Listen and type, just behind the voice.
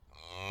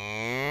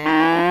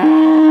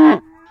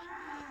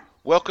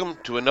Welcome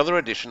to another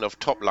edition of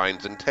Top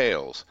Lines and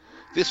Tales.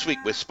 This week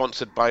we're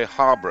sponsored by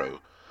Harbro,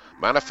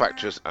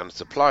 manufacturers and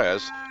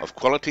suppliers of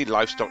quality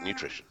livestock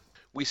nutrition.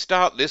 We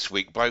start this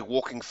week by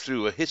walking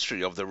through a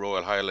history of the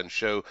Royal Highland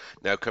Show,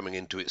 now coming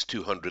into its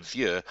 200th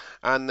year,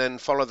 and then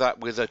follow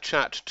that with a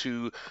chat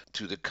to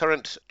the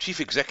current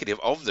chief executive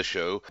of the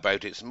show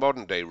about its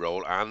modern day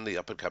role and the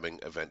up-and-coming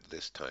event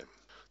this time.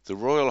 The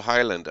Royal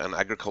Highland and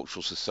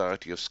Agricultural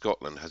Society of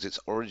Scotland has its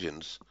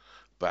origins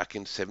back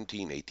in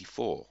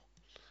 1784.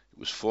 It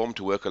was formed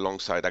to work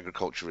alongside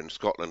agriculture in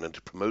Scotland and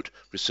to promote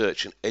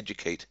research and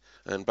educate,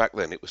 and back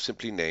then it was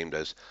simply named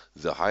as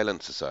the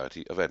Highland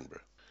Society of Edinburgh.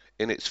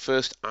 In its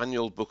first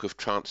annual book of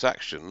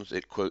transactions,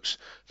 it quotes,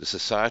 "The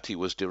society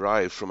was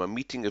derived from a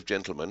meeting of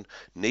gentlemen,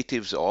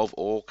 natives of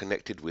or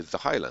connected with the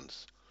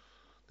Highlands."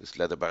 This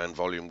leather-bound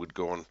volume would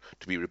go on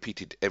to be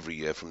repeated every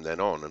year from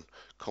then on, and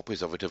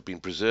copies of it have been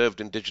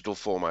preserved in digital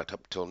format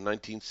up till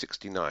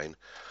 1969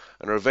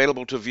 and are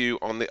available to view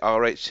on the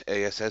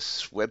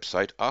RHASS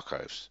website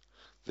archives.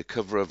 They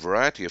cover a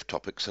variety of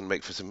topics and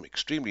make for some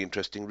extremely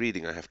interesting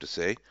reading, I have to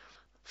say.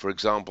 For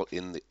example,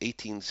 in the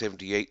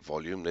 1878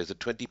 volume, there's a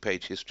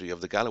 20-page history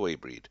of the Galloway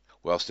breed,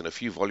 whilst in a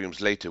few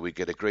volumes later we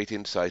get a great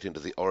insight into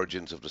the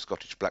origins of the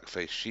Scottish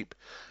black-faced sheep,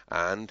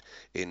 and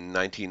in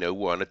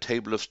 1901 a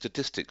table of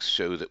statistics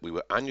show that we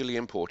were annually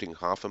importing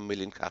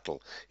 500,000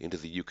 cattle into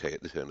the UK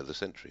at the turn of the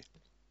century.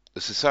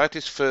 The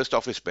Society's first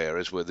office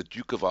bearers were the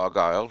Duke of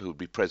Argyll, who would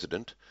be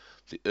president,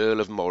 the Earl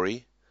of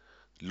Moray,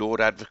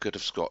 Lord Advocate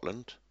of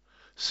Scotland,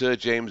 Sir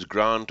James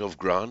Grant of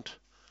Grant,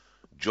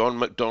 John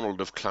MacDonald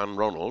of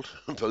Clanronald,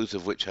 both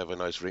of which have a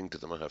nice ring to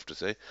them, I have to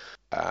say,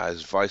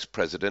 as vice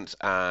presidents,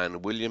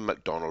 and William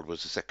MacDonald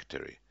was the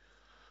secretary.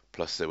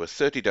 Plus there were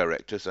 30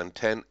 directors and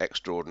 10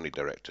 extraordinary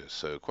directors,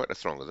 so quite a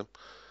throng of them.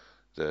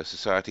 The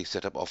Society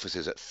set up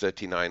offices at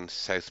 39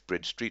 South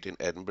Bridge Street in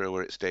Edinburgh,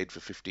 where it stayed for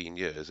 15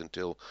 years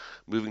until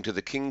moving to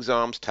the King's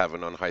Arms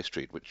Tavern on High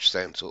Street, which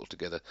sounds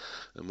altogether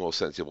a more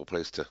sensible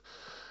place to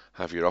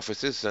have your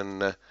offices,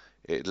 and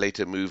it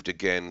later moved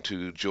again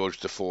to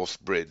George IV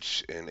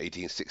Bridge in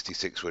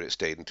 1866, where it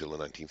stayed until the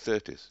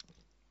 1930s.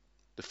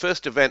 The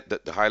first event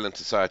that the Highland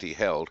Society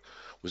held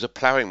was a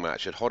ploughing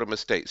match at Hoddam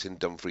Estates in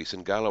Dumfries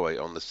and Galloway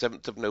on the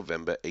 7th of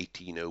November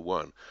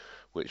 1801,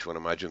 which one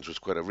imagines was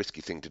quite a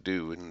risky thing to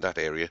do in that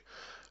area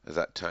at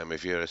that time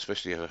of year,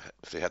 especially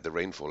if they had the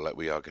rainfall like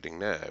we are getting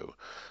now.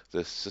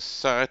 The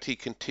Society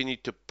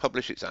continued to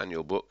publish its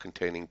annual book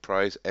containing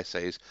prize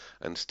essays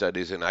and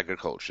studies in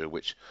agriculture,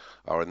 which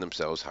are in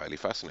themselves highly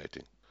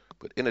fascinating.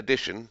 But in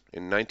addition,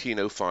 in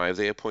 1905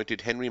 they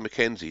appointed Henry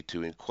Mackenzie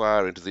to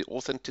inquire into the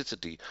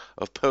authenticity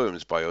of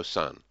poems by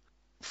Ossian.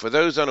 For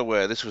those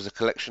unaware, this was a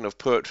collection of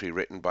poetry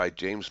written by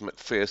James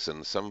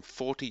Macpherson some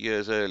 40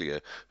 years earlier,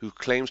 who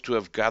claims to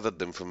have gathered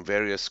them from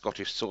various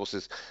Scottish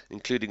sources,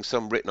 including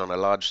some written on a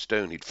large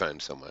stone he'd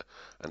found somewhere,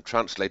 and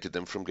translated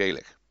them from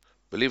Gaelic.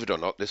 Believe it or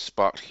not, this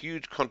sparked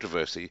huge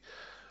controversy,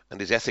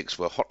 and his ethics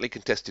were hotly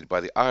contested by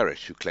the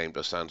Irish, who claimed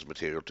Ossian's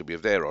material to be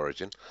of their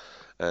origin,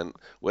 and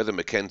whether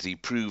Mackenzie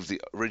proved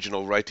the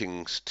original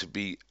writings to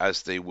be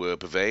as they were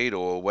purveyed,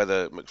 or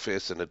whether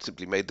Macpherson had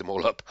simply made them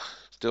all up,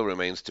 still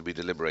remains to be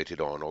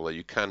deliberated on, although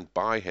you can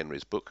buy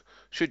Henry's book,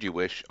 should you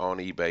wish, on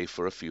eBay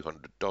for a few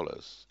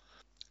 $100s.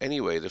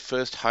 Anyway, the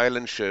first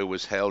Highland show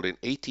was held in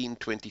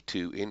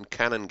 1822 in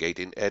Canongate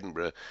in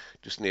Edinburgh,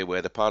 just near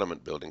where the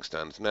Parliament building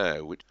stands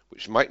now,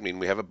 which might mean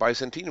we have a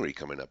bicentenary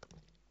coming up.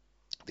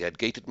 They had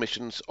gate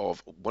admissions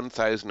of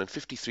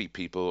 1,053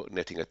 people,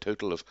 netting a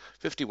total of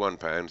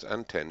 £51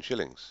 and 10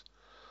 shillings.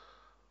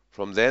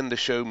 From then the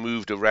show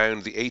moved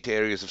around the 8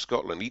 areas of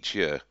Scotland each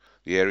year,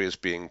 the areas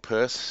being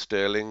Perth,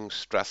 Stirling,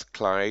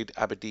 Strathclyde,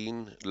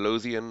 Aberdeen,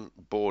 Lothian,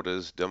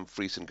 Borders,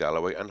 Dumfries and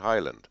Galloway, and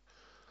Highland.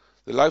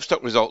 The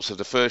livestock results of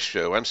the first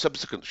show and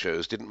subsequent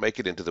shows didn't make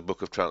it into the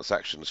Book of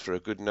Transactions for a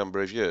good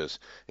number of years.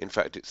 In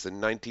fact, it's the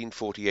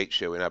 1948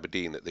 show in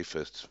Aberdeen that they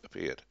first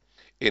appeared.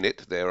 In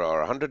it, there are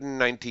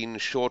 119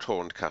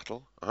 short-horned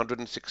cattle,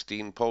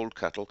 116 polled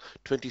cattle,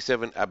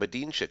 27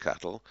 Aberdeenshire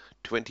cattle,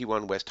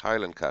 21 West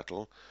Highland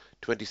cattle,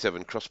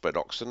 27 crossbred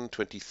oxen,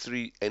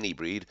 23 any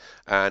breed,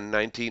 and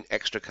 19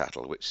 extra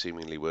cattle, which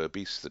seemingly were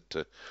beasts that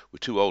were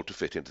too old to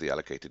fit into the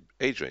allocated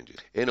age ranges.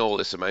 In all,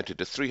 this amounted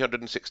to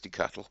 360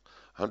 cattle,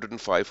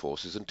 105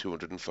 horses, and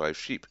 205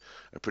 sheep.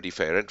 A pretty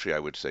fair entry, I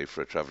would say,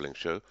 for a travelling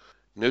show.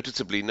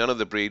 Noticeably, none of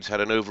the breeds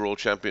had an overall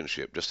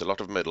championship, just a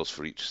lot of medals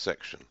for each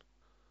section.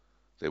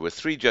 There were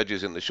 3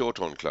 judges in the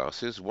shorthorn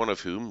classes, one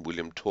of whom,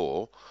 William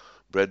Torr,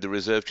 bred the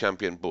reserve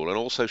champion bull and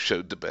also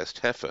showed the best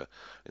heifer.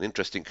 An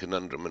interesting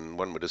conundrum, and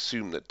one would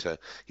assume that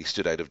he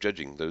stood out of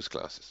judging those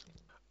classes.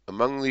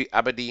 Among the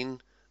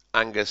Aberdeen,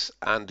 Angus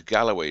and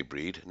Galloway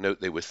breed, note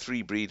they were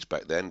 3 breeds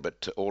back then,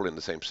 but all in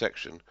the same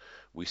section,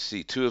 we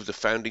see 2 of the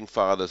founding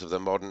fathers of the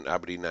modern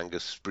Aberdeen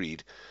Angus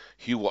breed,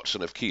 Hugh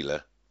Watson of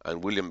Keilor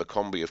and William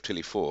Maccombie of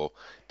Tillyfor,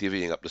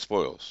 divvying up the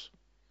spoils.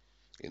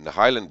 In the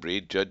Highland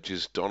breed,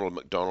 judges Donald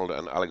MacDonald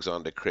and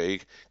Alexander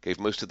Craig gave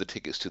most of the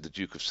tickets to the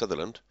Duke of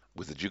Sutherland,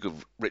 with the Duke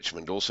of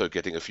Richmond also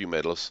getting a few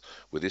medals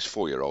with his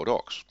 4-year-old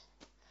ox.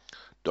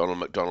 Donald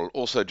MacDonald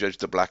also judged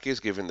the Blackies,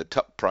 giving the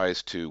top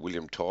prize to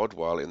William Todd,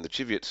 while in the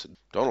Cheviots,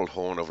 Donald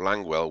Horne of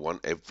Langwell won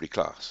every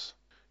class.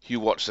 Hugh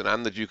Watson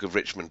and the Duke of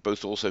Richmond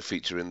both also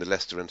feature in the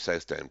Leicester and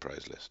Southdown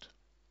prize list.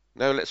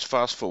 Now let's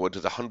fast forward to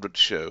the 100th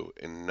show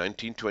in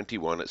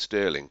 1921 at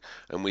Stirling,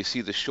 and we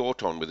see the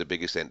Short On with the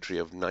biggest entry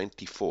of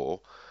 94,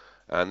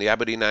 and the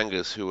Aberdeen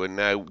Angus, who are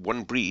now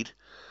one breed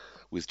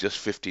with just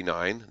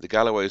 59, the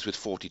Galloways with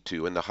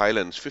 42, and the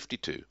Highlands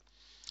 52.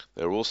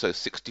 There are also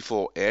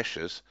 64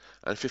 Ayrshires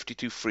and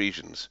 52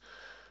 Frisians,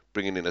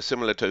 bringing in a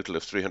similar total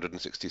of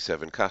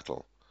 367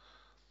 cattle.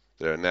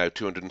 There are now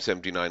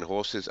 279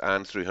 horses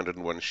and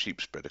 301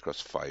 sheep spread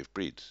across 5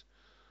 breeds.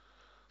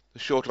 The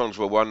Shortons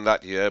were won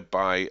that year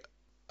by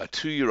a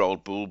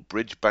 2-year-old bull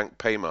Bridgebank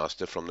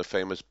Paymaster from the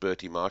famous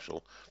Bertie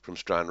Marshall from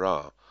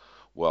Stranraer,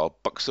 while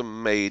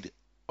Buxom Maid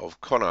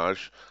of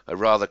Connage, a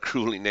rather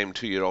cruelly named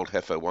 2-year-old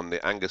heifer, won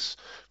the Angus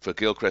for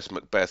Gilchrist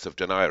Macbeth of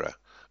Duneira,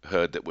 a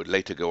herd that would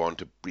later go on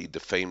to breed the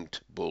famed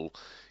bull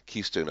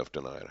Keystone of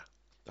Duneira.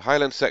 The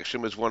Highland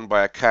section was won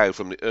by a cow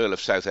from the Earl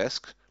of South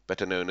Esk,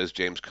 better known as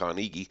James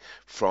Carnegie,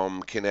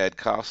 from Kinnaird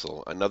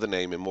Castle, another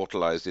name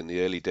immortalised in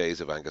the early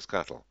days of Angus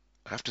cattle.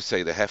 I have to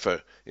say the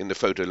heifer in the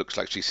photo looks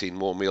like she's seen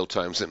more meal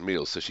times than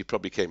meals, so she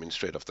probably came in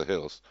straight off the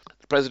hills.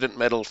 The President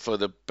Medal for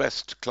the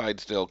best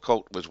Clydesdale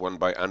colt was won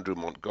by Andrew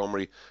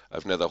Montgomery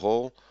of Nether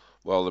Hall,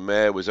 while the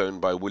mare was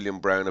owned by William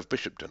Brown of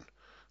Bishopton.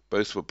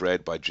 Both were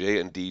bred by J.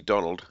 and D.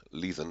 Donald,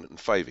 Leithen and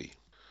Fyvie.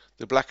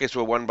 The Blackies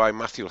were won by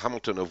Matthew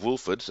Hamilton of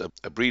Woolfords,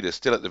 a breeder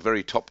still at the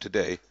very top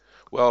today,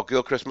 while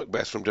Gilchrist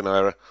Macbeth from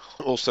Duneira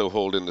also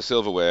hauled in the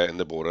silverware in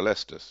the Border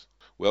Leicesters.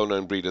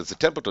 Well-known breeders, the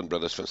Templeton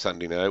brothers from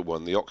Sandyknowe,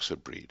 won the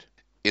Oxford breed.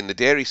 In the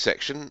dairy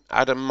section,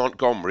 Adam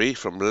Montgomery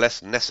from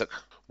Les Nessac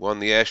won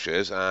the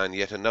Ayrshires, and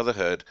yet another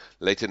herd,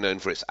 later known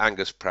for its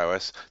Angus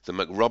prowess, the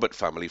MacRobert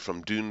family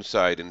from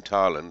Doonside in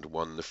Tarland,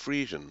 won the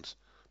Frisians.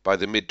 By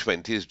the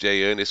mid-20s,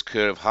 J. Ernest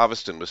Kerr of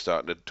Harveston was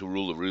starting to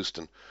rule the roost,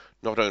 and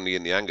not only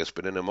in the Angus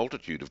but in a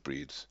multitude of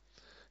breeds.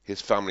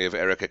 His family of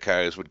Erica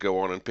cows would go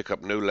on and pick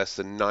up no less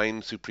than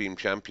 9 supreme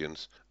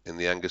champions in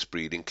the Angus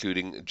breed,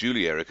 including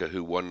Julie Erica,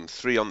 who won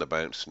 3 on the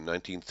bounce from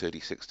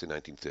 1936 to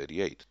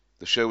 1938.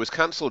 The show was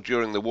cancelled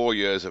during the war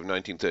years of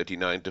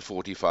 1939 to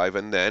 45,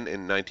 and then,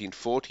 in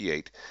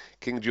 1948,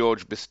 King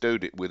George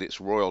bestowed it with its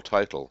royal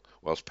title,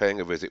 whilst paying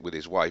a visit with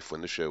his wife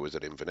when the show was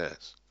at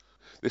Inverness.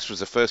 This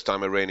was the first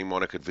time a reigning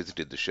monarch had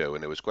visited the show,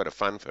 and there was quite a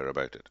fanfare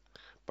about it.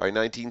 By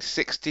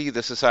 1960,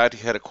 the Society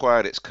had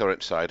acquired its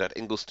current site at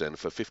Ingliston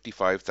for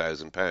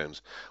 £55,000,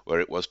 where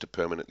it was to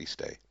permanently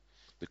stay.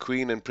 The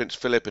Queen and Prince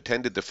Philip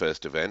attended the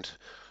first event,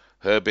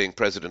 her being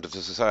president of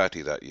the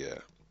Society that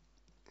year.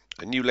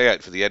 A new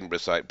layout for the Edinburgh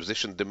site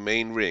positioned the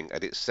main ring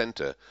at its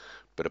centre,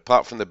 but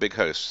apart from the big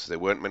house, there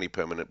weren't many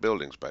permanent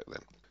buildings back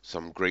then.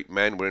 Some great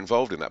men were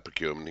involved in that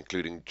procurement,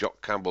 including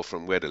Jock Campbell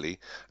from Wedderley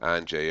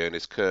and J.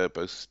 Ernest Kerr,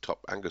 both top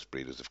Angus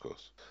breeders, of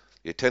course.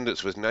 The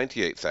attendance was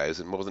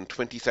 98,000, more than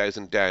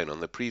 20,000 down on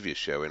the previous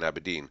show in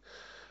Aberdeen,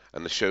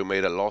 and the show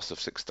made a loss of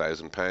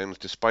 £6,000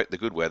 despite the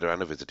good weather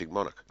and a visiting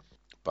monarch.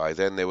 By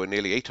then there were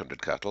nearly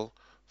 800 cattle,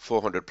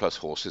 400 plus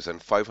horses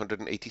and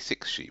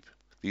 586 sheep.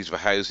 These were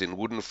housed in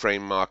wooden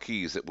frame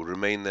marquees that would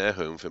remain their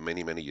home for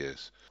many, many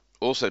years.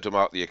 Also to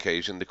mark the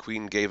occasion, the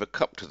Queen gave a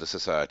cup to the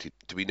Society,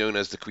 to be known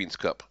as the Queen's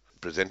Cup,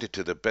 presented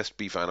to the best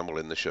beef animal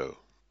in the show.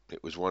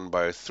 It was won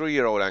by a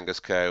 3-year-old Angus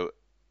cow,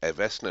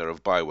 Evesna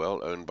of Bywell,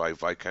 owned by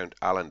Viscount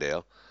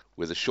Allendale,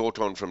 with a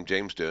short-on from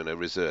James Durner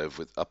Reserve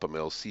with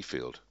Uppermill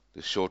Seafield.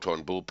 This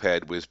short-on bull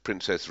paired with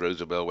Princess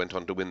Rosabelle went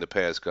on to win the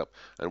Pairs Cup,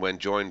 and when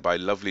joined by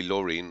Lovely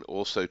Laureen,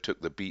 also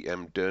took the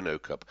B.M.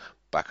 Durno Cup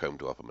back home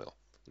to Uppermill.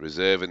 The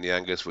reserve in the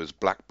Angus was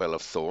Black Bell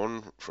of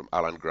Thorn from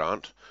Alan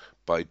Grant,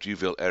 by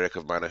Duville Eric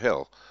of Manor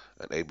Hill,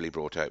 and ably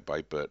brought out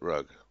by Bert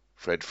Rugg.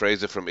 Fred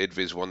Fraser from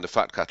Idvis won the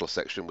fat cattle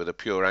section with a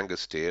pure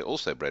Angus steer,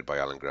 also bred by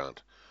Alan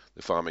Grant.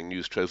 The Farming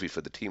News Trophy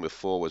for the team of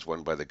 4 was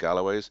won by the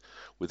Galloways,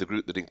 with a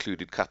group that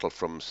included cattle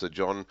from Sir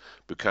John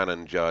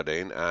Buchanan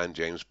Jardine and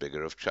James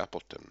Bigger of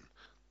Chapelton.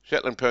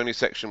 Shetland Pony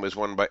section was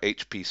won by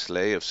H.P.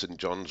 Slay of St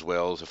John's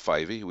Wells of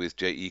Fyvie, with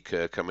J.E.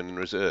 Kerr coming in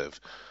reserve,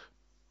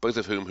 both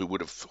of whom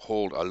would have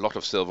hauled a lot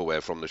of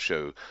silverware from the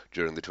show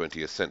during the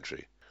 20th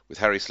century, with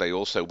Harry Slay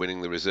also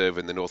winning the reserve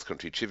in the North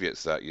Country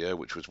Cheviots that year,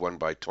 which was won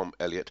by Tom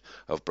Elliott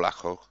of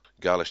Blackhoe,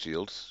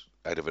 Galashiels,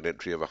 out of an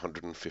entry of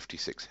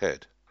 156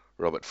 head.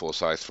 Robert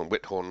Forsyth from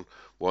Whithorn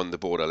won the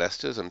Border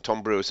Leicesters, and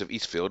Tom Brewis of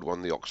Eastfield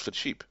won the Oxford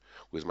Sheep,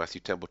 with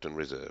Matthew Templeton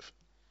reserve.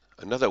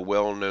 Another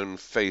well-known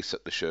face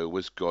at the show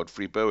was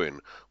Godfrey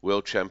Bowen,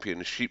 world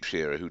champion sheep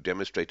shearer who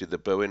demonstrated the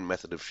Bowen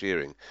method of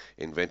shearing,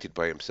 invented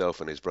by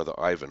himself and his brother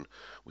Ivan,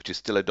 which is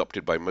still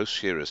adopted by most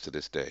shearers to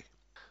this day.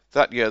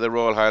 That year the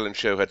Royal Highland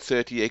Show had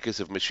 30 acres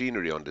of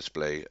machinery on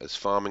display as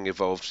farming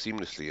evolved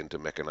seamlessly into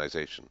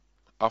mechanisation.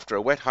 After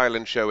a wet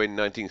Highland Show in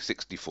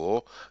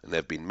 1964, and there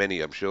have been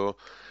many I'm sure,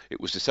 it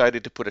was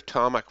decided to put a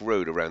tarmac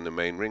road around the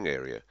main ring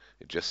area.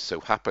 It just so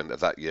happened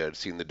that year had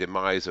seen the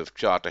demise of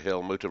Charter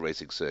Hill Motor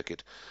Racing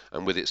Circuit,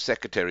 and with its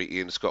secretary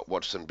Ian Scott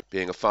Watson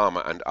being a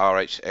farmer and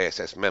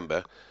RHASS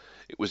member,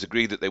 it was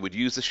agreed that they would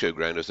use the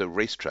showground as a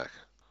racetrack.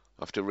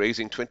 After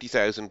raising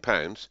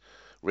 £20,000,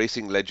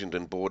 racing legend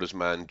and Borders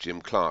man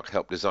Jim Clark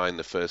helped design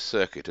the first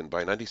circuit, and by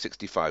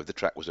 1965 the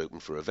track was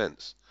open for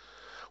events.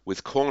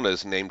 With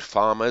corners named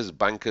farmers,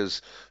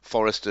 bankers,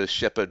 foresters,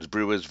 shepherds,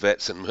 brewers,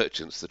 vets and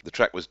merchants, the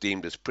track was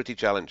deemed as pretty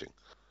challenging.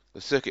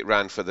 The circuit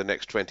ran for the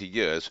next 20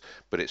 years,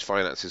 but its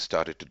finances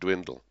started to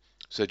dwindle.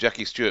 Sir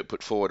Jackie Stewart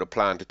put forward a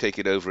plan to take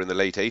it over in the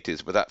late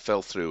 80s, but that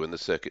fell through and the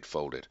circuit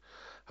folded.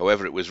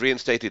 However, it was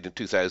reinstated in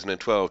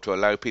 2012 to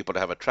allow people to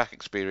have a track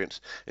experience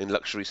in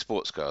luxury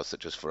sports cars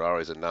such as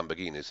Ferraris and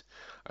Lamborghinis,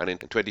 and in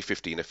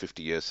 2015 a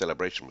 50-year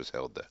celebration was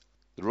held there.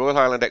 The Royal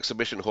Highland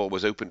Exhibition Hall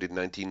was opened in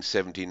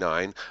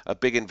 1979, a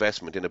big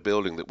investment in a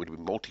building that would be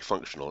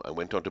multifunctional and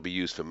went on to be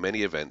used for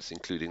many events,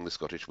 including the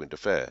Scottish Winter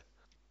Fair.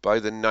 By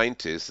the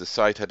 90s, the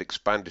site had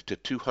expanded to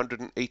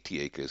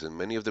 280 acres and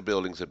many of the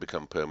buildings had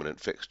become permanent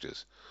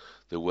fixtures.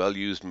 The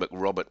well-used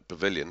McRobert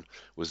Pavilion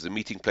was the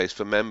meeting place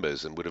for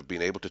members and would have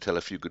been able to tell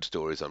a few good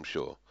stories, I'm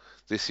sure.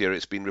 This year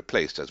it's been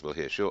replaced, as we'll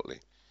hear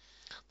shortly.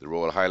 The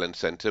Royal Highland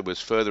Centre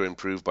was further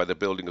improved by the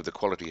building of the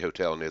Quality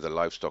Hotel near the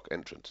livestock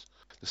entrance.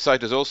 The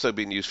site has also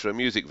been used for a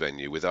music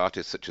venue, with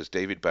artists such as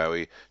David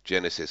Bowie,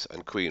 Genesis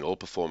and Queen all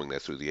performing there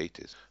through the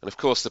 80s. And of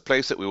course, the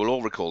place that we will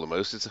all recall the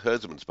most is the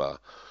Herdsman's Bar,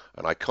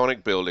 an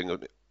iconic building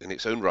in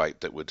its own right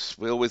that would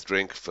spill with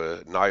drink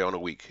for nigh on a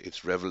week,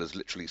 its revellers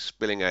literally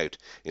spilling out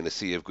in a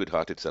sea of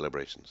good-hearted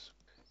celebrations.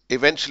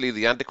 Eventually,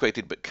 the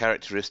antiquated but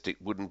characteristic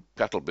wooden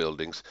cattle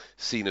buildings,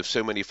 seen of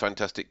so many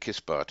fantastic kiss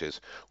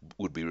parties,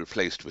 would be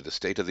replaced with a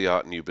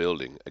state-of-the-art new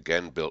building,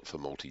 again built for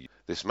multi-use.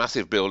 This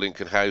massive building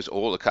can house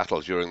all the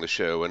cattle during the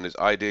show and is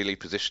ideally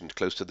positioned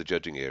close to the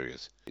judging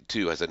areas. It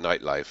too has a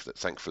nightlife that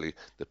thankfully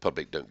the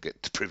public don't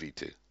get privy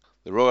to.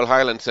 The Royal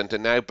Highland Centre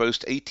now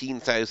boasts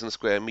 18,000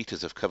 square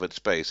metres of covered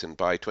space, and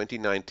by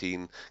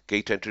 2019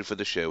 gate entry for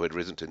the show had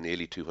risen to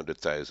nearly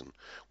 200,000,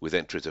 with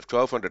entries of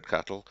 1,200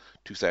 cattle,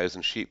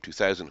 2,000 sheep,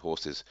 2,000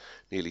 horses,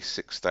 nearly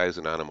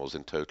 6,000 animals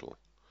in total.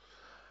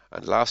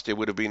 And last year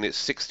would have been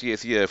its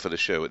 60th year for the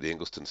show at the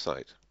Ingliston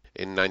site.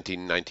 In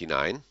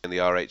 1999, and the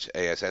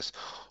RHASS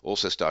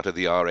also started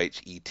the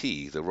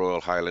RHET, the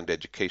Royal Highland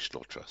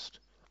Educational Trust.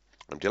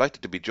 I'm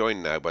delighted to be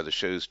joined now by the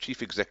show's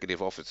Chief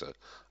Executive Officer,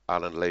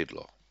 Alan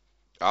Laidlaw.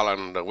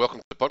 Alan, welcome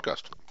to the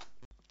podcast.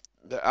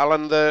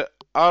 Alan, the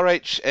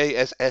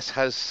RHASS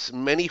has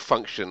many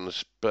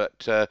functions, but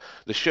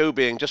the show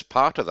being just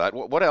part of that,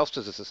 what else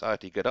does the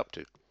society get up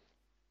to?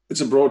 It's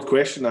a broad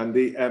question,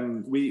 Andy.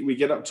 We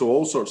get up to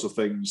all sorts of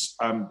things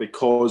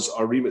because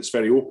our remit's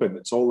very open.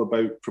 It's all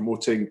about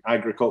promoting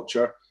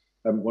agriculture.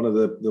 One of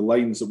the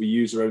lines that we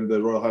use around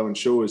the Royal Highland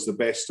Show is the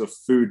best of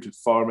food,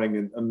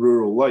 farming and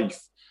rural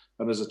life.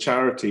 And as a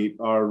charity,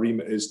 our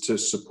remit is to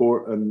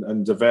support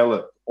and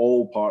develop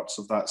all parts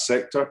of that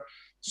sector.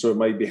 So it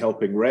might be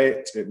helping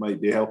RET, it might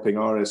be helping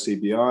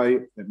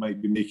RSABI, it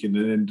might be making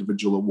an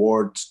individual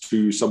award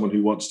to someone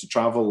who wants to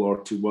travel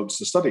or wants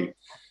to study.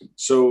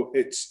 So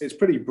it's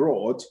pretty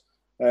broad.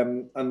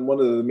 And one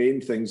of the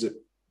main things that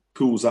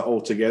pulls that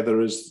all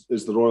together is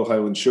the Royal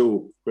Highland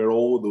Show, where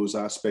all of those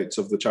aspects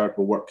of the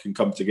charitable work can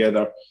come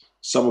together,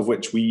 some of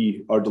which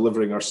we are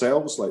delivering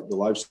ourselves, like the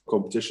livestock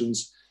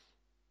competitions,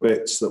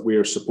 bits that we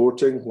are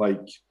supporting, like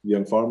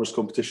young farmers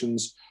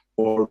competitions,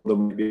 or there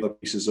might be other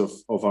pieces of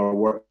our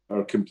work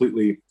are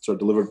completely sort of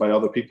delivered by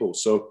other people.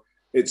 So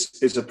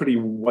it's a pretty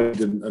wide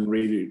and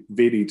really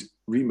varied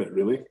remit,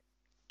 really.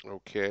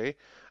 Okay.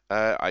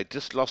 I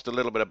just lost a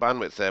little bit of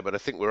bandwidth there, but I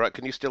think we're right.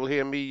 Can you still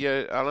hear me,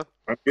 Alan?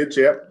 I'm good,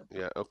 yeah.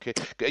 Yeah, okay.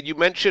 You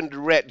mentioned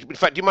RET. In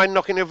fact, do you mind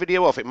knocking your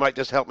video off? It might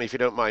just help me if you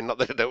don't mind. Not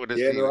that I don't want to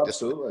see it. Yeah, no,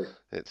 absolutely.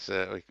 It's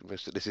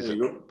this is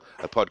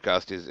a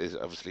podcast is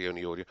obviously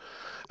only audio.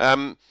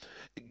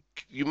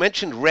 You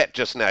mentioned RET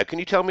just now. Can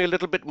you tell me a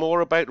little bit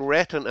more about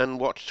RET and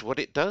what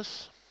it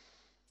does?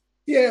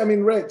 Yeah, I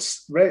mean,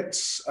 RET's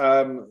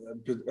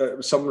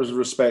some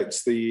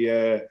respects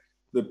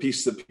the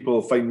piece that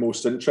people find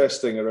most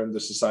interesting around the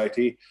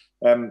society.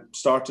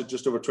 Started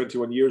just over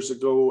 21 years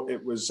ago.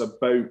 It was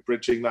about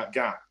bridging that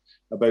gap,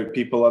 about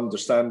people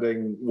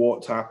understanding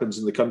what happens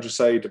in the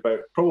countryside, about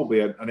probably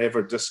an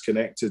ever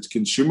disconnected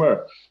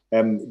consumer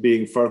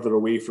being further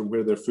away from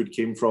where their food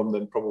came from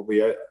than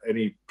probably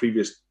any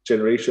previous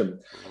generation.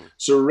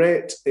 So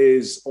RET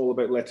is all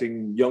about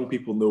letting young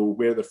people know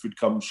where their food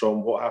comes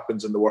from, what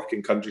happens in the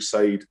working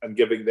countryside, and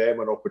giving them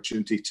an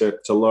opportunity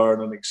to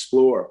learn and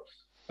explore.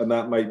 And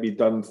that might be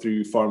done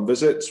through farm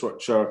visits,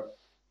 which are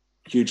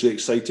hugely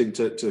exciting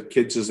to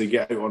kids as they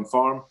get out on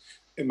farm.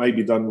 It might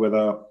be done with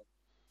a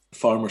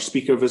farmer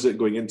speaker visit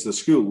going into the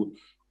school,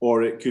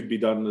 or it could be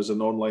done as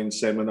an online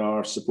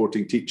seminar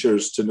supporting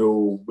teachers to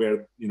know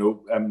where,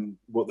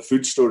 what the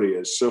food story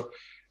is. So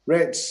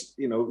RET's,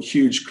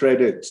 huge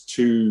credit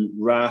to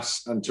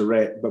RAS and to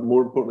RET, but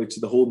more importantly to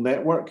the whole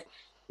network,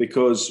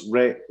 because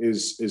RET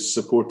is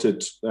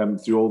supported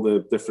through all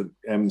the different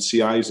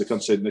CIs, the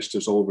countryside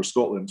initiatives all over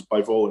Scotland,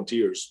 by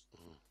volunteers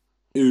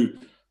who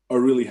are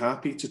really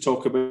happy to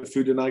talk about the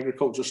food and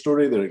agriculture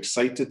story. They're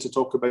excited to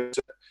talk about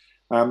it.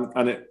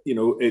 And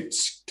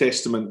it's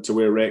testament to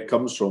where RET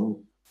comes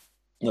from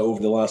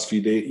over the last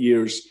few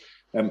years.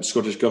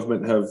 Scottish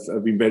Government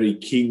have been very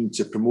keen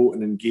to promote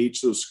and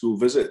engage those school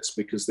visits,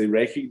 because they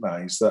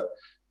recognise that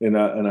in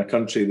a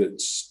country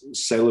that's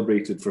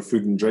celebrated for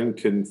food and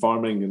drink and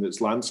farming and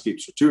its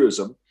landscapes for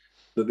tourism,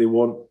 that they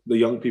want the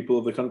young people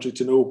of the country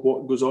to know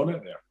what goes on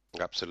out there.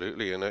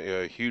 Absolutely, and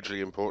a hugely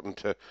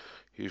important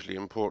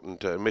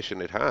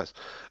mission it has.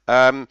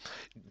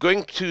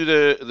 Going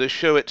to the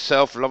show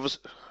itself,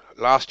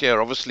 last year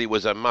obviously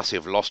was a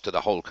massive loss to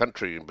the whole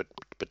country, but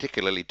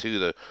particularly to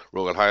the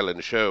Royal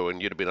Highland Show,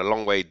 and you'd have been a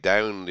long way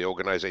down the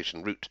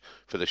organisation route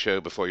for the show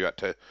before you had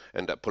to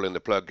end up pulling the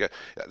plug.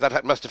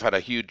 That must have had a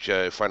huge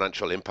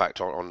financial impact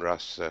on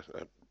Russ.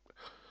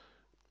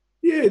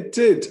 Yeah, it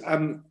did.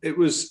 It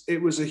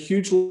was a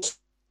huge loss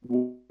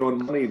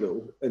on money,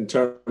 though, in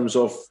terms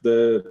of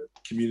the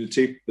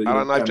community.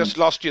 Alan, I've just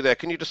lost you there.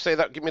 Can you just say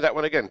that? Give me that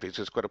one again, please.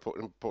 It's quite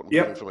important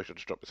information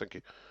to drop. Thank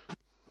you.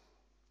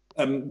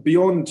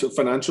 Beyond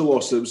financial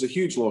loss, it was a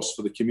huge loss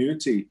for the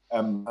community.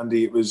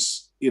 Andy, it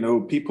was,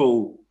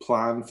 people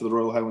plan for the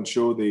Royal Highland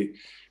Show. They,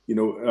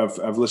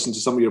 I've listened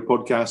to some of your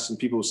podcasts, and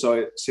people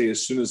say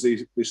as soon as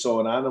they saw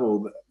an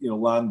animal,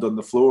 land on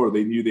the floor,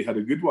 they knew they had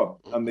a good one,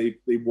 and they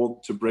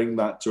want to bring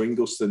that to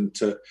Ingliston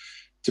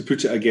to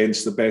put it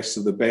against the best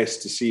of the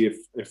best to see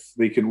if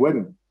they can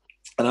win.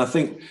 And I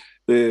think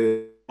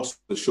the loss of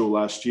the show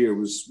last year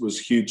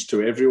was huge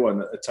to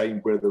everyone at a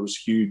time where there was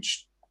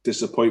huge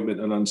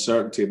disappointment and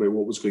uncertainty about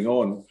what was going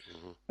on.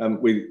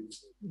 We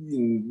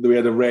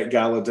had a Ret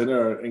Gala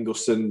dinner at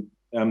Ingliston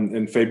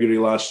in February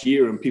last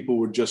year, and people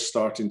were just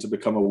starting to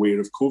become aware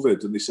of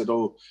COVID, and they said,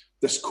 "Oh,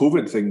 this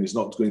COVID thing is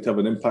not going to have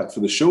an impact for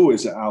the show,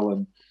 is it,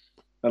 Alan?"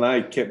 And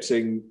I kept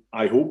saying,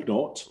 "I hope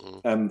not."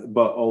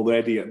 But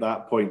already at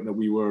that point, that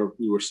we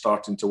were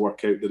starting to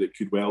work out that it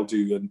could well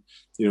do.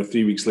 And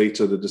 3 weeks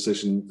later, the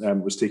decision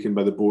was taken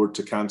by the board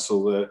to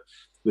cancel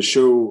the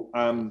show,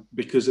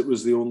 because it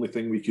was the only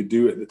thing we could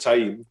do at the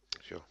time.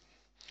 Sure.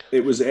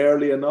 It was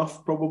early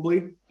enough,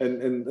 probably,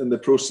 in the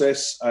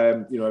process.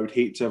 I would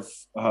hate to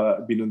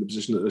have been in the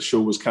position that the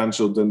show was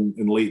cancelled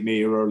in late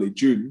May or early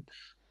June,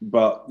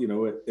 but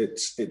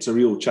it's a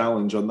real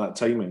challenge on that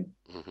timing.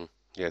 Mm-hmm.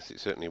 Yes, it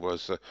certainly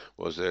was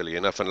early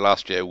enough, and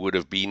last year would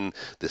have been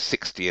the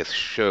 60th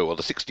show, or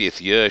the 60th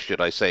year,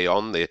 should I say,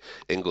 on the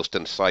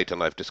Ingliston site,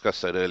 and I've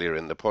discussed that earlier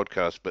in the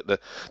podcast. But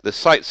the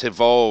site's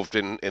evolved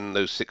in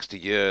those 60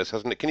 years,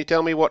 hasn't it? Can you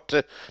tell me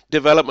what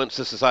developments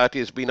the society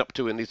has been up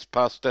to in these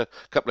past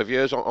couple of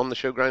years on the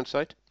showground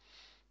site?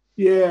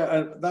 Yeah,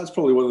 and that's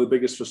probably one of the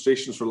biggest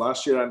frustrations for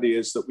last year, Andy,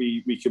 is that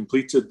we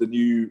completed the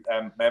new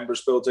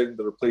members building,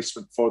 the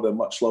replacement for the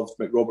much-loved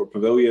McRobert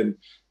Pavilion,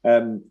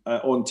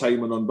 on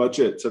time and on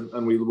budget.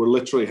 And we were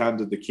literally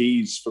handed the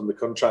keys from the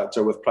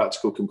contractor with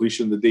practical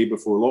completion the day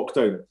before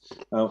lockdown.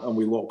 And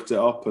we locked it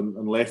up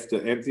and left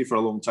it empty for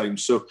a long time.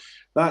 So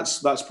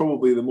that's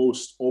probably the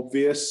most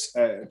obvious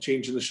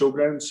change in the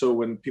showground. So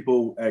when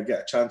people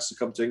get a chance to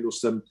come to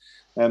Ingliston,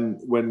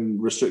 when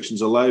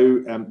restrictions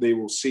allow, they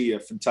will see a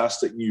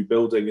fantastic new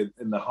building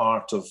in the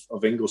heart of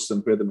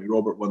Ingliston, where the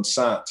McRobert once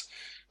sat.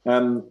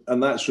 And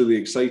that's really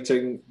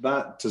exciting.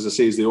 That, as I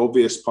say, is the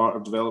obvious part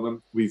of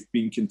development. We've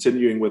been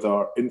continuing with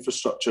our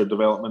infrastructure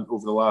development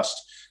over the last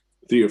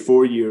 3 or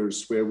 4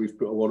 years, where we've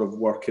put a lot of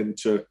work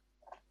into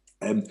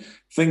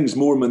things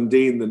more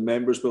mundane than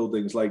members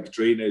buildings, like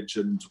drainage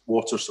and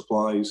water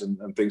supplies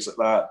and things like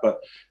that. But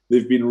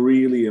they've been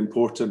really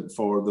important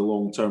for the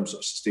long-term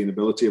sort of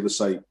sustainability of the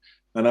site.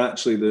 And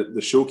actually,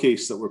 the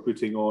showcase that we're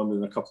putting on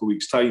in a couple of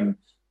weeks' time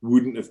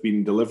wouldn't have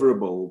been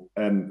deliverable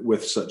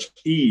with such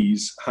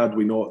ease had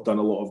we not done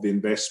a lot of the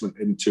investment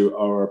into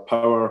our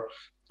power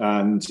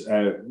and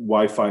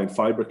Wi-Fi and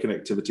fibre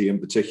connectivity in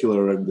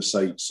particular around the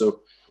site. So,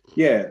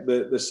 yeah,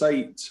 the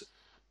site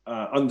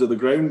under the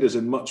ground is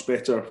in much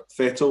better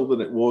fettle than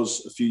it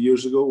was a few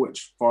years ago,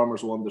 which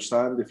farmers will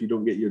understand. If you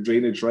don't get your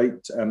drainage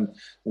right and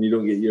you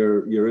don't get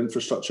your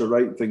infrastructure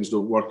right, things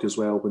don't work as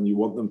well when you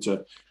want them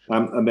to.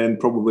 And then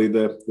probably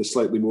the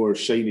slightly more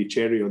shiny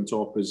cherry on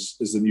top is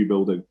the new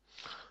building.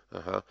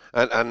 Uh-huh.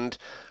 And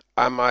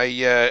am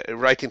I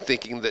right in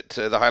thinking that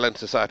the Highland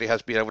Society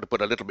has been able to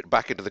put a little bit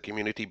back into the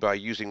community by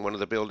using one of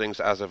the buildings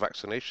as a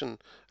vaccination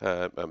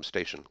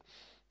station?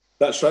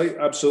 That's right,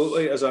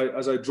 absolutely. As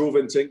I drove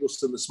into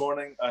Ingliston this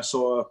morning, I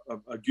saw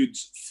a good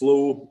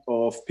flow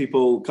of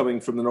people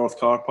coming from the North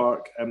Car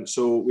Park.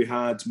 So we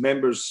had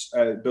members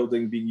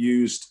building being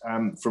used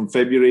from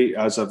February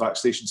as a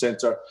vaccination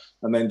centre,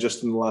 and then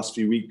just in the last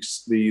few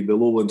weeks, the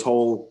Lowland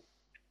Hall,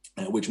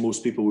 which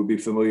most people would be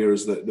familiar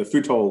as the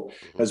food hall,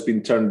 has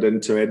been turned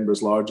into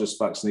Edinburgh's largest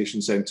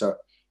vaccination centre.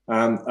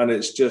 And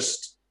it's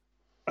just,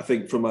 I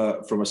think from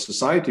a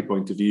society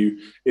point of view,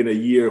 in a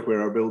year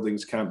where our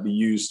buildings can't be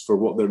used for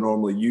what they're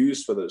normally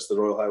used, whether it's the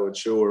Royal Highland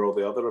Show or all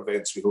the other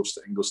events we host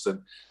at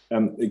Ingliston,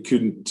 it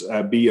couldn't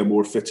be a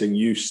more fitting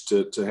use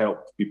to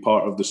help be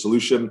part of the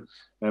solution,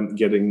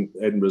 getting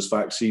Edinburgh's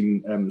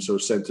vaccine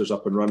sort of centres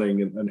up and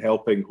running and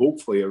helping,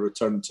 hopefully, a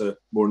return to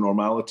more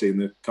normality in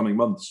the coming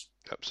months.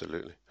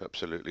 Absolutely,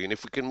 absolutely. And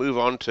if we can move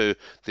on to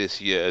this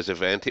year's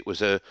event, it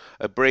was a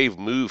brave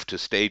move to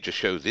stage a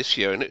show this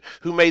year. And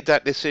who made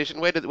that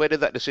decision? Where did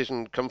that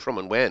decision come from,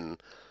 and when?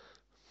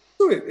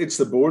 So it's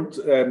the board.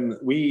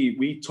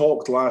 We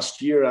talked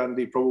last year,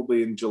 Andy,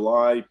 probably in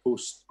July,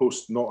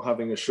 post not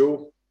having a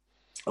show,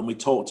 and we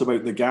talked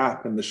about the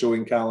gap in the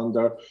showing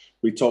calendar.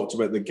 We talked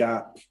about the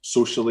gap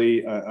socially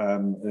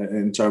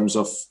in terms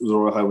of the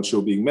Royal Highland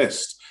Show being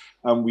missed.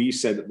 And we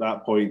said at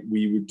that point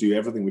we would do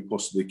everything we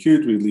possibly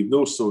could. We'd leave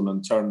no stone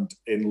unturned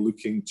in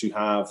looking to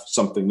have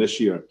something this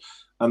year.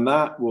 And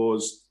that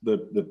was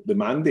the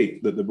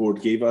mandate that the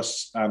board gave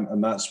us.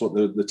 And that's what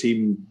the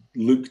team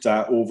looked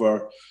at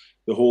over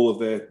the whole of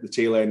the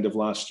tail end of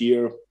last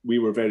year. We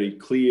were very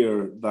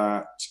clear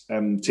that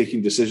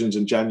taking decisions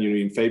in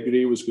January and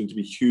February was going to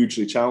be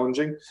hugely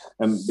challenging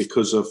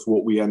because of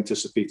what we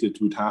anticipated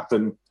would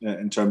happen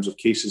in terms of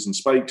cases and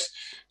spikes.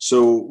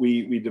 So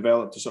we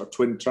developed a sort of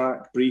twin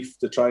track brief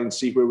to try and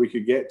see where we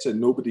could get to.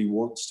 Nobody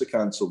wants to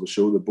cancel the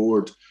show. The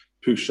board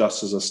pushed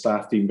us as a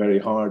staff team very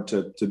hard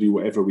to do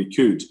whatever we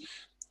could.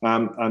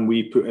 And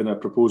we put in a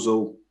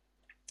proposal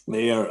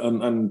there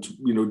and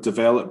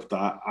developed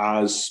that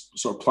as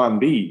sort of plan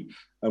B.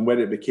 And when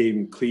it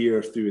became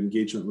clear through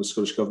engagement with the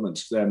Scottish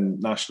Government's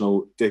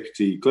National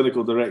Deputy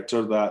Clinical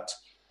Director that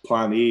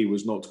plan A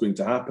was not going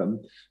to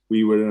happen,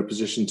 we were in a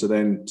position to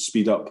then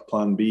speed up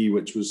plan B,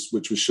 which was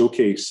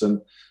Showcase.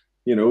 And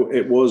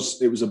it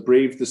was a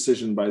brave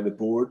decision by the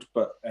board,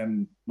 but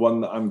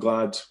one that I'm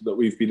glad that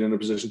we've been in a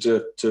position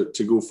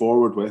to go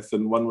forward with,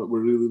 and one that we're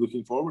really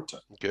looking forward to.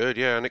 Good,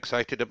 yeah, and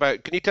excited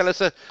about. Can you tell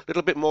us a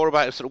little bit more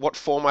about sort of what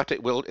format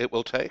it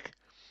will take?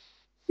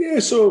 Yeah,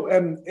 so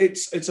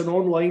it's an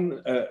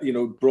online,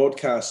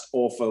 broadcast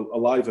of a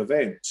live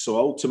event. So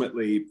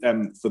ultimately,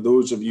 for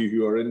those of you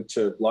who are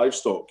into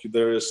livestock,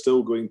 there is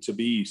still going to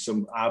be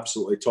some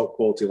absolutely top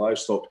quality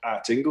livestock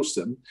at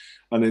Ingliston,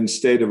 and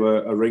instead of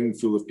a ring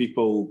full of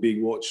people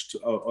being watched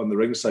on the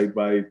ringside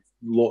by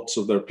lots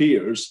of their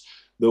peers,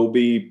 they'll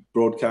be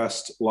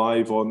broadcast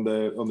live on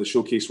the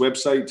Showcase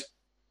website.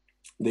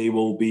 They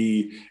will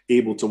be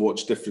able to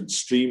watch different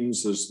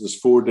streams. There's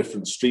 4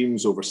 different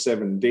streams over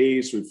 7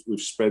 days. We've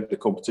spread the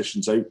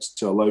competitions out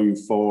to allow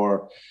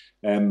for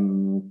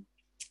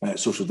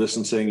social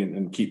distancing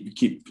and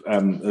keep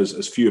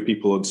as few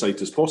people on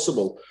site as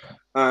possible.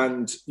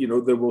 And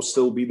there will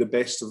still be the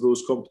best of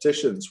those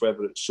competitions,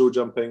 whether it's show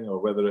jumping or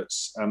whether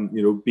it's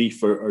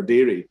beef or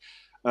dairy.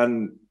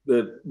 And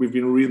we've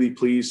been really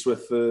pleased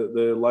with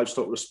the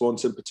livestock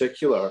response in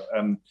particular.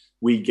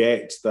 We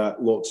get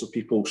that lots of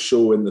people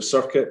show in the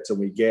circuit, and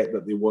we get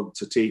that they want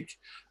to take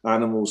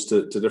animals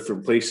to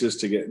different places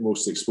to get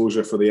most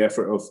exposure for the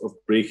effort of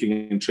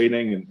breaking and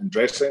training and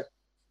dressing.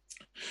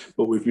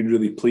 But we've been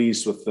really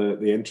pleased with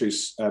the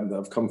entries that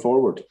have come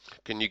forward.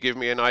 Can you give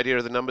me an idea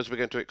of the numbers we're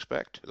going to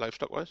expect,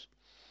 livestock-wise?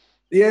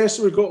 Yeah,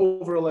 so we've got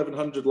over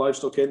 1,100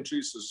 livestock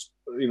entries. There's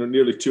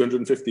nearly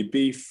 250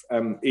 beef,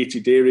 80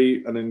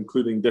 dairy, and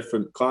including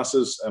different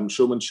classes,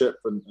 showmanship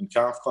and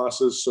calf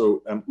classes.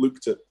 So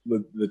looked at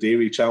the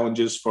dairy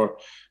challenges for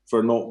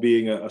not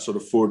being a sort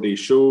of 4-day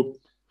show.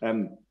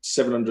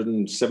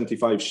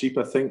 775 sheep,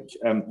 I think,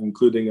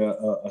 including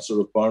a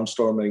sort of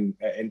barnstorming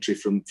entry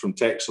from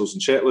Texels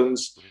and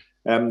Shetlands,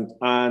 and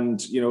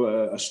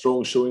a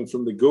strong showing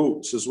from the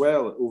goats as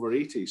well, over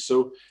 80.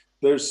 So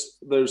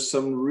there's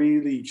some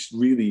really,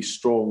 really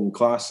strong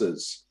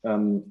classes,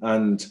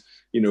 and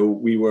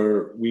we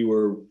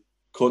were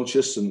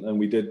conscious and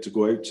we did to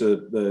go out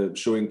to the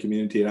showing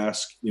community and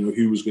ask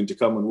who was going to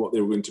come and what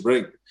they were going to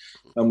bring,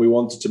 and we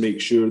wanted to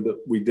make sure that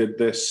we did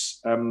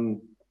this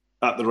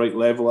at the right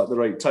level at the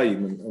right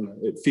time,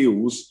 and it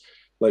feels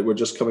like we're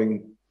just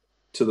coming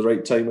to the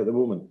right time at the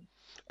moment.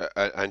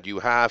 And you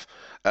have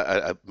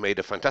made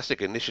a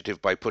fantastic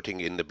initiative by putting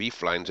in the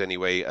beef lines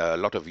anyway, a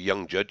lot of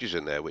young judges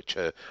in there, which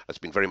has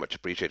been very much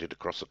appreciated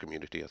across the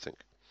community, I think.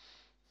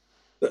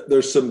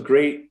 There's some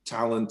great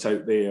talent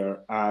out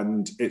there,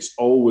 and it's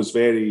always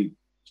very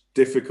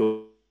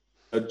difficult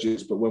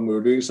judges, but when we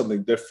were doing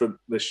something different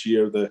this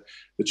year, the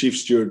chief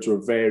stewards were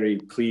very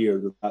clear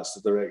that that's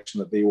the direction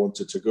that they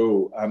wanted to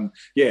go. And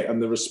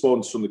the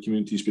response from the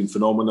community has been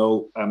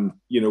phenomenal.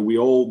 We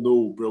all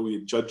know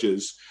brilliant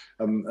judges,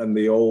 and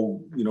they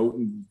all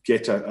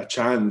get a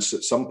chance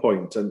at some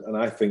point, and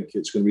I think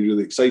it's going to be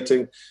really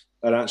exciting.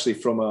 And actually,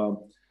 from a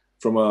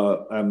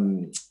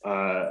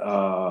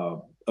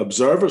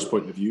observer's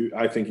point of view,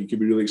 I think it could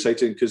be really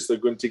exciting because they're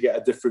going to get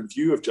a different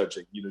view of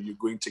judging. You're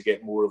going to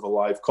get more of a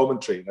live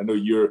commentary. I know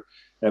you're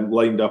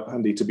lined up,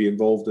 Andy, to be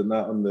involved in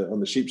that on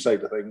the sheep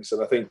side of things,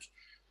 and I think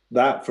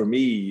that for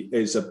me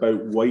is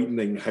about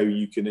widening how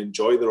you can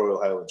enjoy the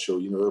Royal Highland Show.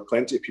 There are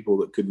plenty of people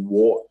that can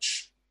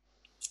watch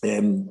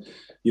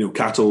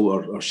cattle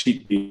or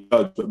sheep be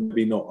judged, but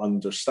maybe not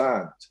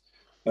understand.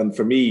 And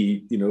for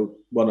me,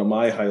 one of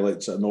my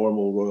highlights at a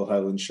normal Royal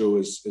Highland Show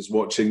is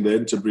watching the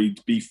interbreed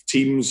beef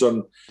teams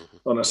on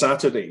a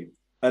Saturday,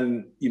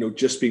 and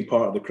just being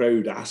part of the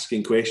crowd,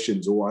 asking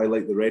questions. Oh, I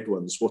like the red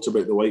ones. What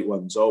about the white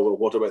ones? Oh, well,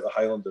 what about the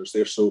Highlanders?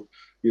 They're so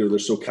they're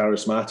so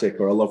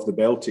charismatic. Or I love the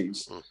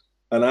Belties.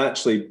 And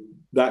actually,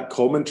 that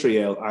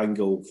commentary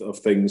angle of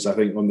things, I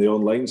think, on the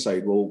online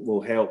side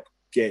will help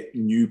get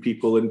new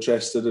people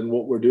interested in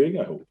what we're doing,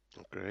 I hope.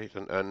 Great.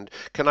 And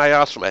can I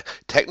ask, from a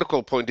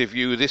technical point of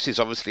view, this is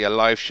obviously a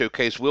live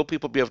showcase. Will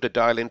people be able to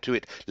dial into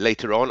it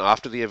later on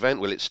after the event?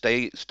 Will it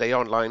stay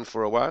online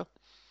for a while?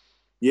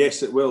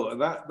 Yes, it will,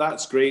 and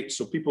that's great.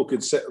 So people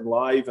could sit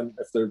live, and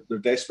if they're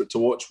desperate to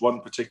watch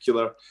one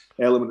particular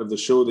element of the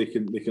show, they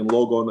can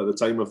log on at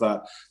the time of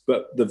that.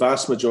 But the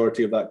vast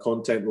majority of that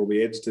content will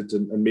be edited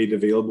and made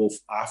available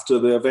after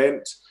the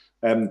event.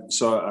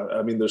 So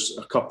I mean, there's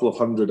a couple of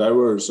 100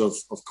 hours of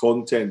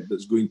content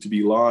that's going to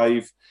be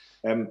live.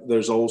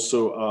 There's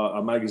also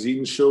a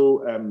magazine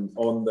show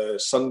on the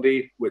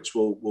Sunday, which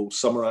will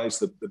summarise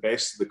the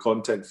best of the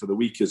content for the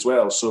week as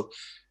well. So.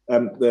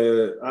 At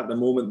the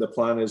moment, the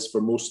plan is for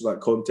most of that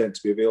content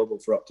to be available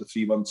for up to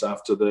 3 months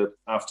after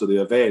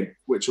the event,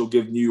 which will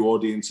give new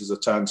audiences a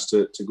chance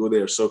to go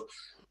there. So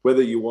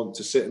whether you want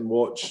to sit and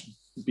watch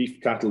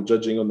beef cattle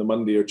judging on the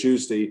Monday or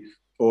Tuesday,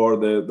 or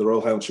the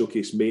Royal Highland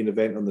Showcase main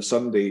event on the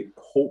Sunday,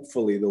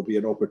 hopefully there'll be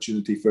an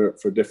opportunity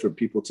for different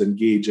people to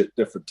engage at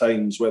different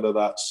times, whether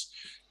that's,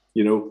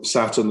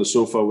 sat on the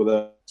sofa with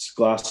a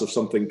glass of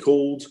something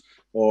cold,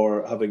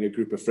 or having a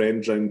group of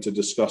friends round to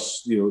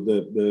discuss,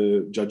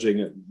 the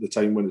judging at the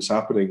time when it's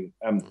happening.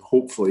 And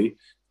hopefully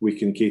we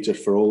can cater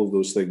for all of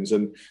those things.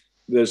 And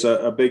there's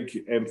a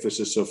big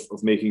emphasis of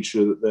making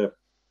sure that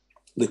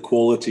the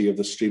quality of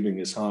the streaming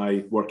is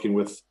high, working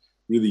with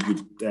really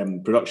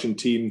good production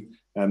team.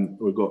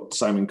 We've got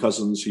Simon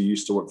Cousins, who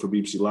used to work for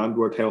BBC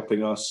Landward,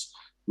 helping us.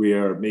 We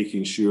are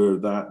making sure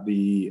that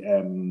the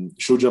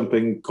show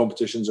jumping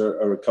competitions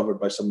are covered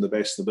by some of the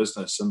best in the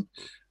business.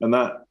 And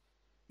that,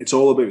 it's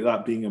all about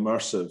that being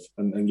immersive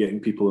and getting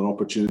people an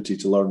opportunity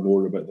to learn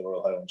more about the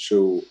Royal Highland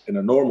Show in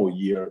a normal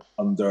year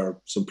under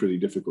some pretty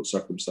difficult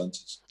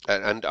circumstances.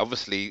 And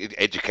obviously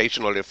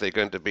educational, if they're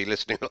going to be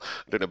listening, I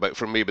don't know about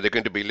from me, but they're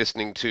going to be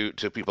listening to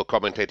people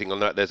commentating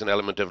on that. There's an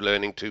element of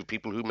learning to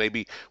people who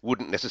maybe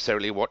wouldn't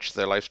necessarily watch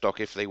their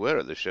livestock if they were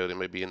at the show. They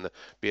may be in the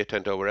beer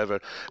tent or wherever.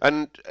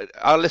 And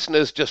our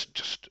listeners,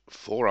 just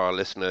for our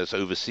listeners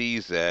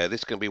overseas there,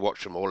 this can be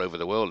watched from all over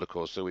the world, of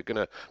course. So we're going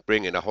to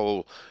bring in a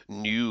whole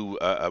new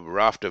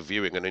raft of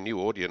viewing and a new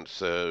audience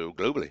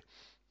globally.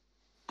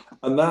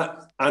 And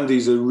that, Andy,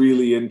 is a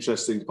really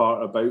interesting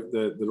part about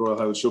the Royal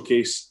Highland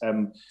Showcase.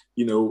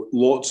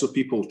 Lots of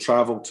people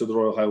travel to the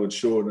Royal Highland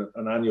Show on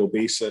an annual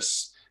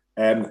basis,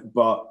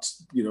 but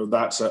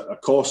that's a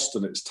cost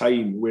and it's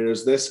time.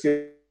 Whereas this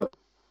gets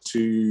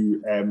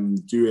to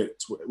do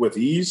it with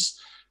ease,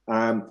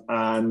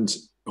 and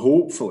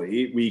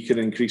hopefully we can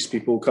increase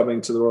people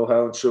coming to the Royal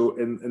Highland Show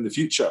in the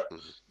future.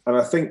 And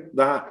I think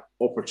that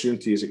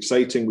opportunity is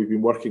exciting. We've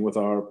been working with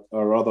our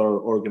other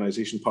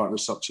organisation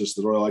partners, such as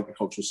the Royal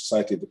Agricultural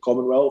Society of the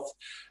Commonwealth.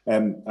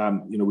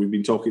 We've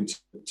been talking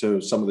to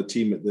some of the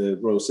team at the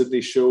Royal Sydney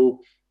Show,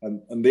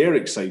 and they're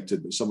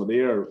excited that some of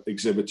their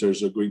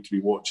exhibitors are going to be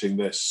watching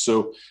this.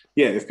 So,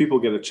 yeah, if people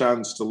get a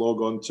chance to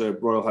log on to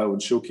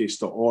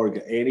royalhighlandshowcase.org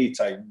at any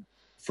time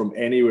from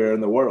anywhere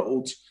in the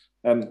world,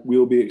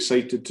 we'll be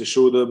excited to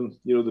show them,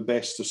 the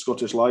best of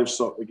Scottish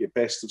livestock, we get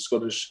best of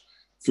Scottish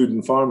food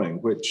and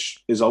farming,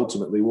 which is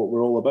ultimately what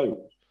we're all about.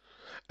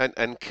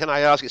 And can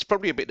I ask, it's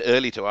probably a bit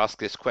early to ask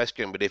this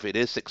question, but if it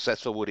is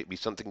successful, would it be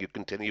something you'd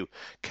continue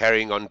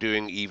carrying on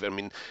doing?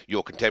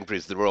 Your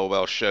contemporaries, the Royal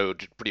Welsh Show,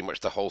 pretty much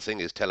the whole thing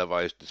is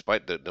televised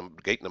despite the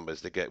gate numbers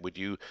they get. Would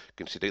you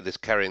consider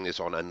carrying this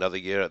on another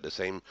year at the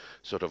same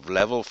sort of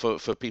level for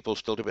people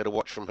still to be able to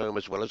watch from home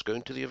as well as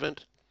going to the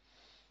event?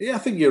 Yeah, I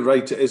think you're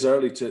right. It is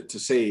early to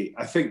say.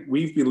 I think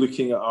we've been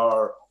looking at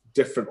our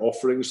different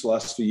offerings the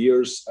last few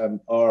years.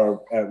 Our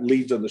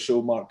lead on the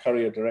show, Mark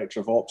Curry, our Director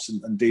of Ops,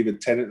 and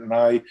David Tennant and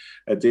I,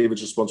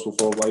 David's responsible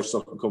for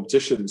livestock and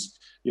competitions.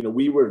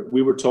 We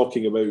were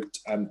talking about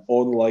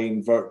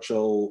online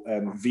virtual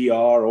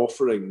VR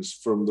offerings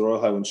from the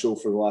Royal Highland Show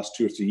for the last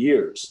 2 or 3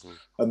 years.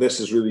 And this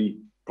has really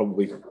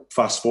probably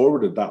fast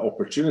forwarded that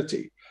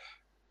opportunity.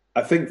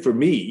 I think for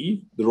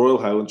me, the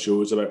Royal Highland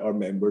Show is about our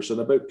members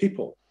and about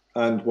people.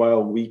 And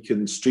while we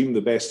can stream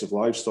the best of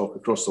livestock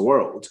across the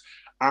world,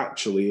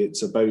 actually,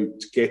 it's about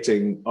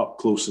getting up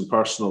close and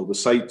personal. The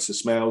sights, the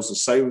smells, the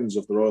sounds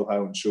of the Royal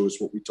Highland Show is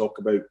what we talk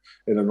about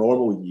in a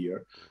normal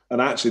year.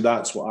 And actually,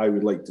 that's what I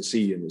would like to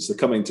see. And it's the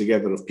coming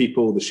together of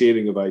people, the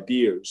sharing of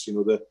ideas.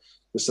 The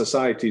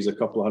society is a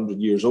couple of 100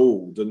 years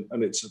old.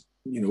 And it's,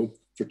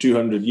 for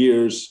 200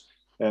 years,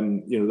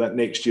 that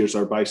next year's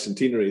our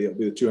bicentenary. It'll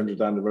be the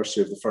 200th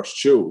anniversary of the first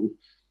show.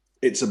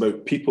 It's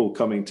about people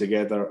coming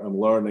together and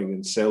learning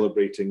and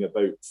celebrating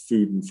about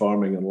food and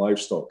farming and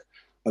livestock.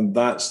 And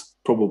that's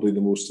probably the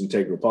most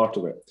integral part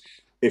of it.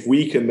 If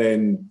we can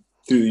then,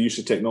 through the use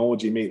of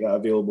technology, make that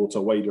available to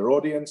a wider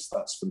audience,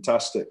 that's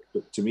fantastic.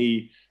 But to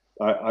me,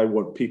 I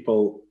want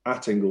people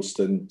at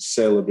Ingliston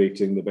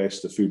celebrating the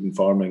best of food and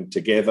farming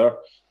together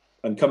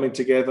and coming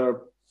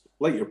together,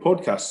 like your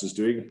podcast is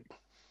doing,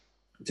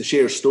 to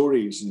share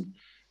stories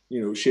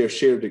share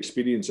shared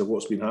experience of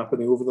what's been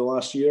happening over the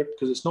last year,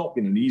 because it's not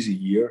been an easy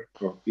year,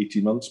 or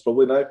 18 months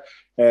probably now.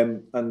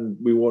 And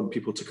we want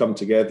people to come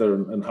together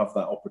and have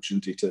that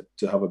opportunity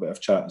to have a bit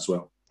of chat as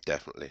well.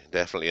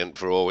 Definitely, and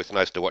for all, it's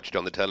nice to watch it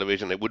on the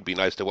television. It would be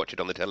nice to watch it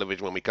on the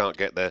television when we can't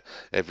get there,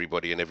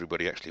 everybody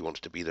actually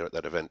wants to be there at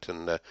that event,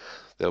 and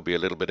there'll be a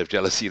little bit of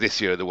jealousy this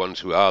year, the ones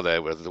who are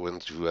there, whether the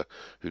ones who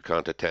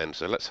can't attend.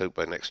 So let's hope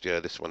by next year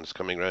this one's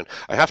coming around.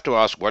 I have to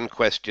ask one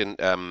question.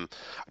 I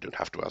don't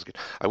have to ask it.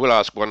 I will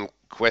ask one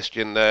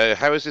question.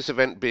 How is this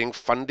event being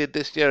funded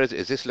this year?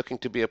 Is this looking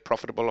to be a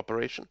profitable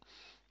operation?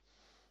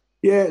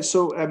 Yeah,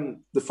 so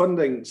the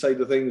funding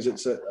side of things, I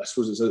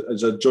suppose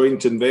it's a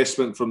joint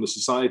investment from the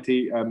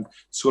Society.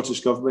 Scottish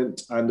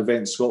Government and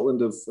Events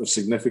Scotland have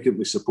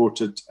significantly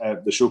supported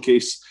the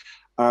showcase,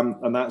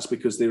 and that's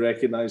because they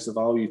recognise the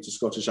value to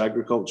Scottish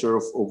agriculture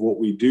of what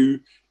we do,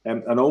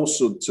 and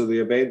also to the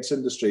events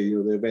industry,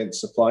 the events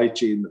supply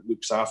chain that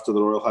looks after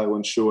the Royal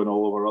Highland Show and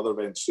all of our other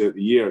events throughout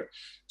the year.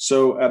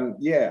 So I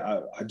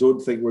don't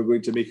think we're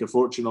going to make a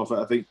fortune off it.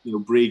 I think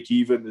break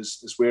even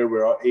is where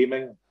we're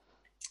aiming.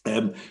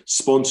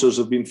 Sponsors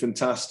have been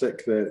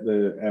fantastic.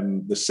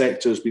 The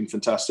sector has been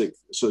fantastic.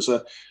 So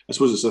I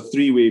suppose it's a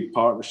three-way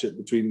partnership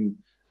between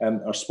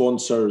our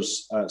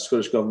sponsors,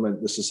 Scottish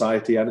Government, the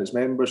Society, and its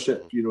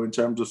membership. In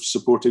terms of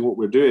supporting what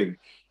we're doing,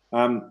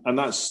 and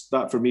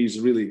that for me is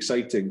really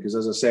exciting, because,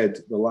 as I said,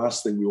 the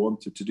last thing we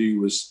wanted to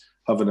do was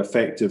have an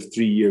effective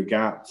 3-year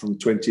gap from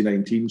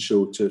 2019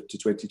 show to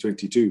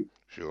 2022.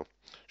 Sure.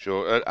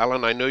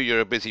 Alan, I know you're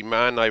a busy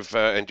man. I've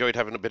enjoyed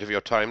having a bit of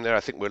your time there. I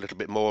think we're a little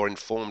bit more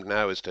informed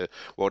now as to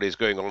what is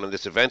going on in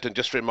this event. And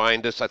just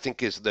remind us, I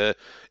think it's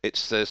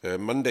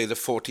Monday the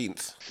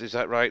 14th. Is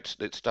that right?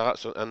 It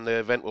starts, and the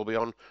event will be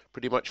on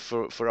pretty much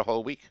for a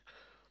whole week.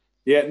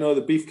 Yeah, no,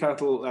 the beef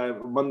cattle,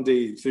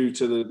 Monday through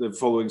to the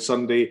following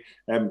Sunday.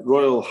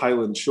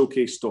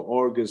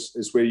 RoyalHighlandShowcase.org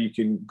is where you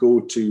can go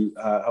to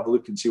have a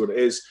look and see what it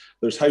is.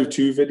 There's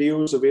how-to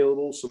videos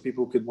available, so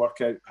people can work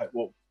out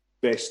what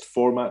best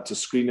format to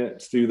screen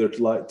it through their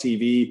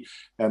TV,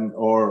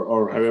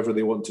 or however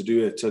they want to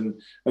do it, and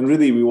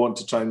really we want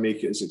to try and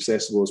make it as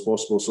accessible as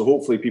possible, so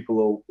hopefully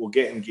people will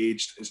get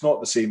engaged. It's not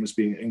the same as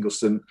being at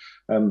Ingliston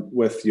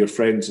with your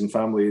friends and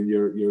family and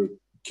your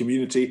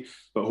community,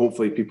 but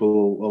hopefully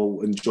people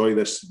will enjoy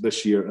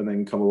this year and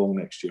then come along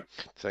next year.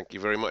 Thank you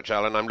very much,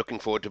 Alan. I'm looking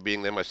forward to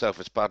being there myself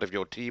as part of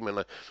your team, and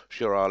I'm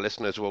sure our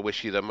listeners will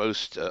wish you the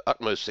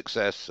utmost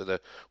success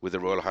with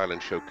the Royal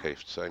Highland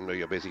Showcase. So I know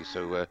you're busy,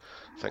 so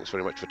thanks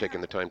very much for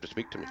taking the time to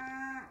speak to me.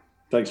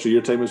 Thanks for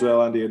your time as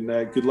well, Andy,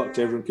 and good luck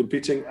to everyone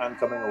competing and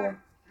coming along.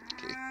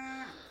 Okay.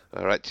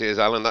 All right, cheers,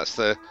 Alan. That's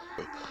the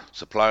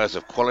suppliers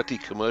of quality,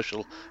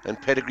 commercial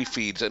and pedigree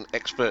feeds and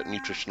expert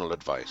nutritional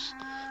advice.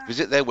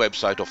 Visit their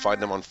website or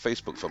find them on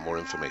Facebook for more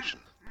information.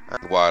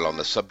 And while on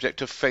the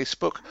subject of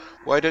Facebook,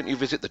 why don't you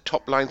visit the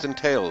Top Lines and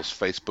Tails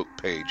Facebook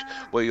page,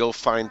 where you'll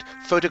find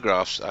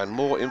photographs and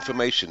more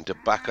information to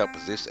back up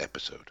this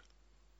episode.